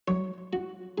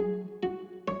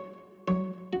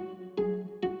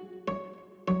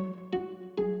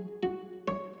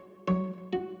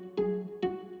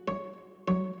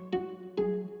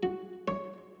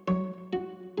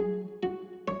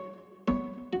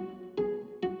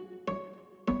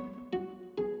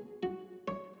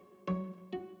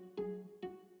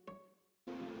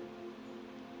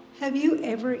Have you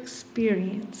ever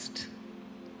experienced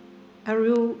a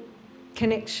real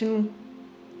connection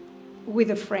with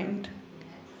a friend?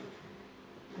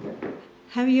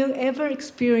 Have you ever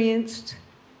experienced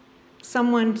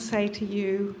someone say to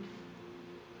you,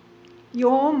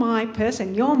 "You're my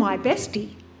person, you're my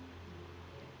bestie.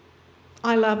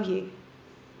 I love you"?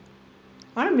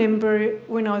 I remember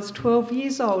when I was 12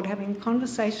 years old having a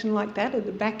conversation like that at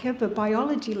the back of a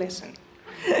biology lesson.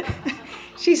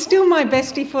 She's still my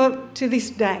bestie to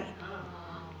this day.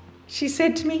 She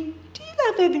said to me, "Do you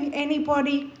love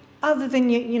anybody other than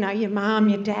your mum,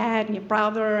 your dad, and your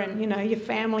brother, and your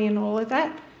family and all of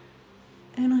that?"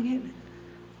 And I go,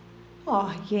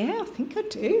 "Oh yeah, I think I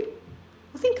do.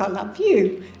 I think I love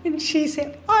you." And she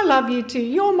said, "I love you too.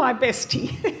 You're my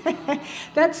bestie."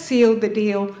 That sealed the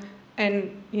deal.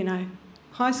 And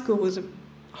high school was a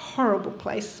horrible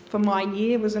place for my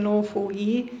year. It was an awful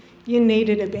year. You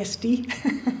needed a bestie.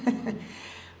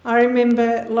 I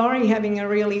remember Laurie having a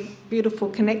really beautiful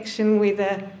connection with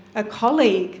a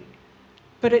colleague,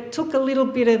 but it took a little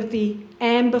bit of the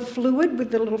amber fluid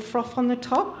with the little froth on the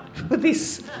top.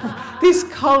 This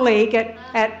colleague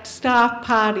at staff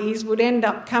parties would end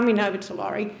up coming over to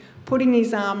Laurie, putting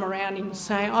his arm around him and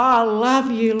saying, "Oh, I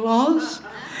love you, Loz.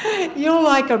 You're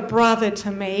like a brother to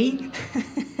me."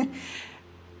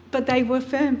 But they were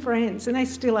firm friends, and they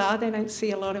still are. They don't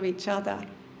see a lot of each other.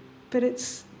 But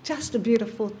it's just a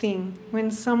beautiful thing when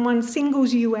someone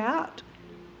singles you out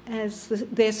as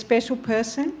their special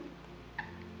person.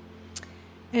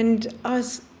 And I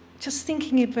was just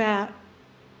thinking about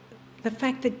the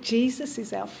fact that Jesus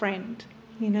is our friend,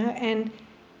 and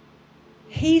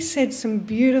he said some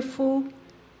beautiful,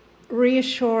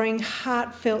 reassuring,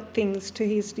 heartfelt things to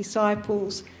his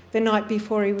disciples the night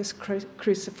before he was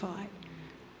crucified.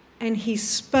 And he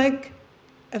spoke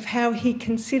of how he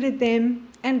considered them,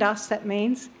 and us, that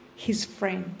means, his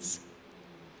friends.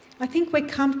 I think we're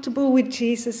comfortable with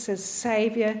Jesus as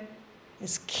Saviour,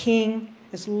 as King,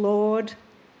 as Lord.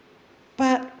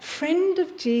 But friend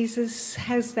of Jesus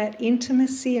has that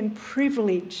intimacy and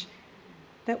privilege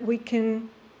that we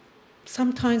can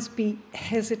sometimes be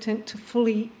hesitant to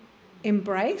fully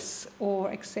embrace or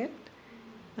accept.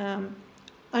 And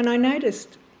I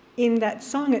noticed in that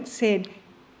song it said,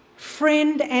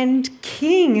 "Friend and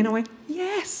King." And I went,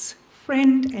 yes,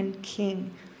 friend and King.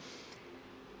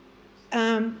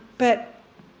 But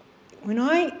when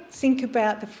I think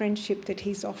about the friendship that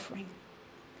he's offering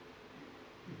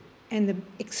and the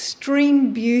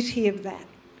extreme beauty of that,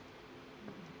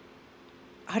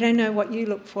 I don't know what you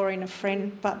look for in a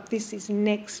friend, but this is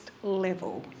next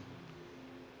level.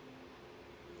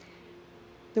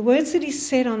 The words that he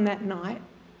said on that night,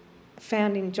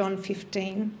 found in John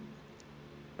 15,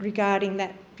 regarding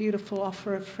that beautiful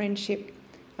offer of friendship,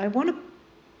 I want to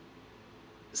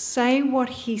say what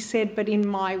he said, but in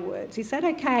my words. Is that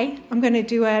okay? I'm going to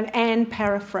do an Anne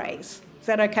paraphrase. Is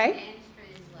that okay?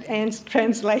 Anne's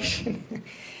translation.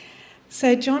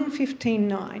 So John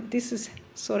 15:9, this is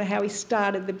sort of how he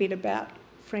started the bit about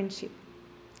friendship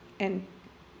and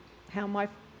how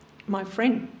my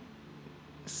friend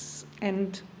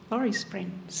and Laurie's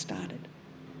friend started.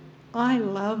 "I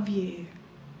love you."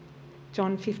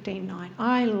 John 15:9,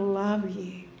 "I love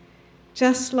you.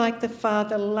 Just like the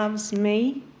Father loves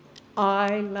me,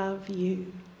 I love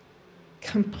you.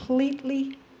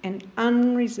 Completely and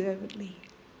unreservedly."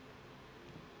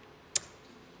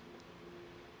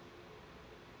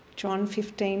 John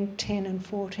 15:10 and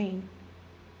 14.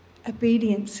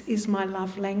 "Obedience is my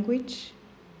love language.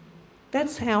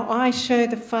 That's how I show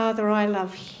the Father I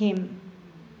love him.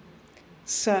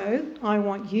 So I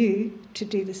want you to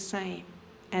do the same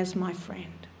as my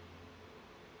friend."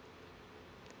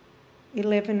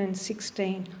 11 and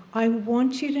 16. "I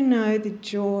want you to know the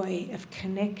joy of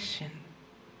connection.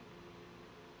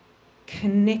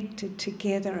 Connected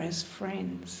together as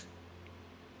friends.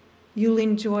 You'll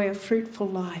enjoy a fruitful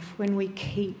life when we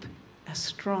keep a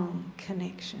strong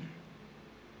connection."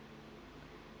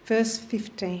 Verse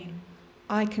 15.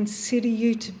 "I consider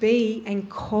you to be and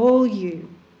call you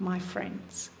my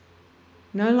friends.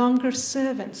 No longer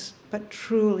servants, but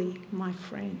truly my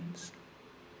friends.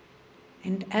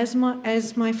 And as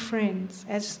my friends,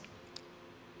 as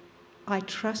I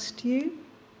trust you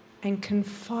and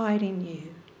confide in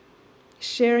you,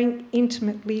 sharing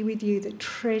intimately with you the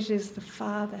treasures the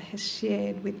Father has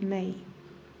shared with me."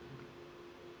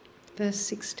 Verse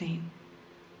 16.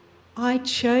 "I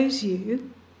chose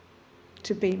you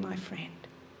to be my friend.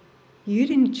 You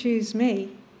didn't choose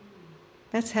me.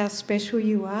 That's how special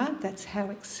you are. That's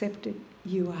how accepted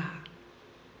you are."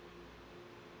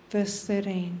 Verse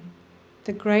 13.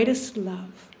 "The greatest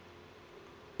love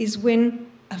is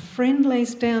when a friend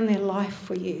lays down their life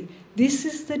for you. This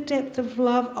is the depth of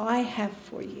love I have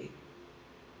for you.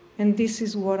 And this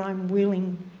is what I'm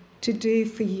willing to do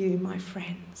for you, my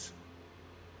friends.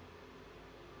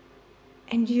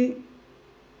 And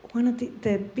one of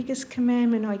the biggest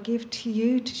commandment I give to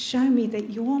you to show me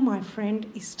that you're my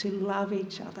friend is to love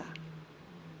each other.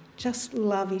 Just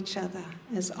love each other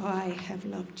as I have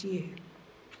loved you.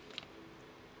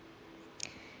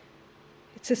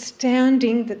 It's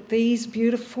astounding that these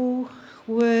beautiful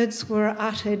words were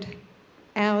uttered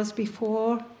hours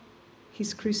before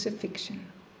his crucifixion.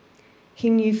 He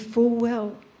knew full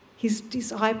well his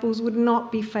disciples would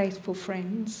not be faithful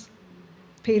friends.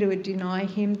 Peter would deny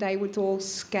him, they would all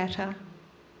scatter.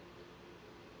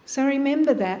 So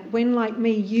remember that when, like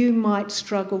me, you might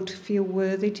struggle to feel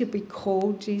worthy to be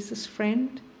called Jesus'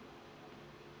 friend.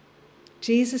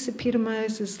 Jesus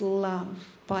epitomises love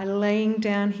by laying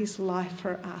down his life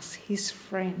for us, his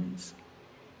friends.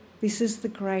 This is the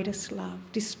greatest love.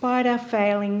 Despite our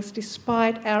failings,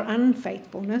 despite our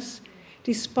unfaithfulness,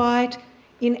 despite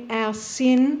in our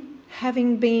sin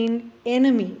having been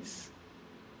enemies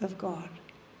of God.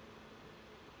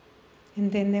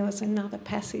 And then there was another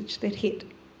passage that hit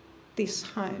this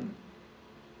home.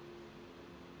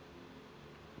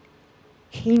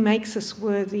 He makes us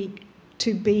worthy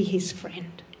to be his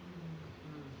friend.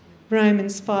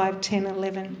 Romans 5:10,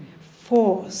 11.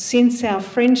 For since our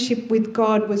friendship with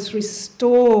God was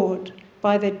restored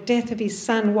by the death of his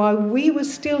Son, while we were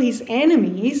still his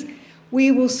enemies, we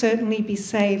will certainly be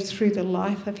saved through the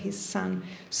life of his Son.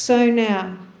 So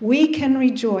now we can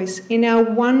rejoice in our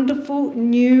wonderful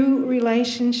new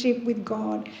relationship with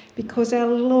God because our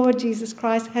Lord Jesus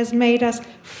Christ has made us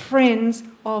friends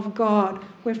of God.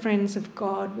 We're friends of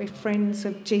God. We're friends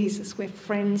of Jesus. We're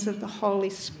friends of the Holy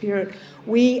Spirit.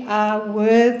 We are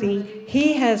worthy.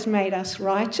 He has made us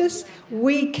righteous.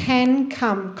 We can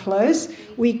come close.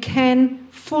 We can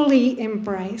fully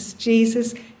embrace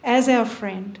Jesus as our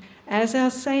friend, as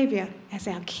our Saviour, as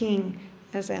our King,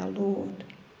 as our Lord.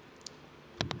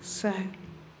 So,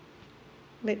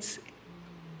 let's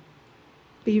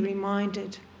be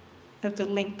reminded of the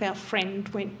length our friend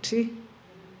went to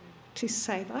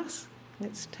save us.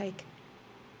 Let's take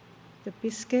the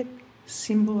biscuit,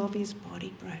 symbol of his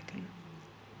body broken.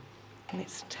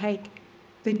 Let's take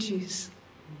the juice,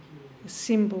 the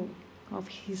symbol of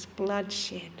his blood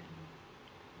shed.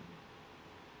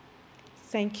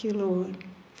 Thank you, Lord,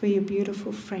 for your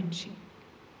beautiful friendship.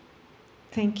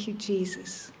 Thank you,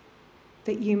 Jesus,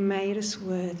 that you made us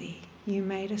worthy. You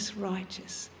made us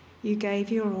righteous. You gave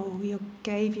your all. You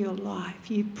gave your life.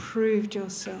 You proved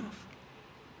yourself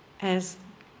as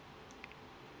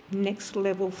next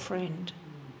level friend,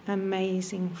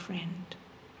 amazing friend.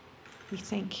 We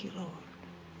thank you, Lord.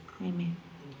 Amen.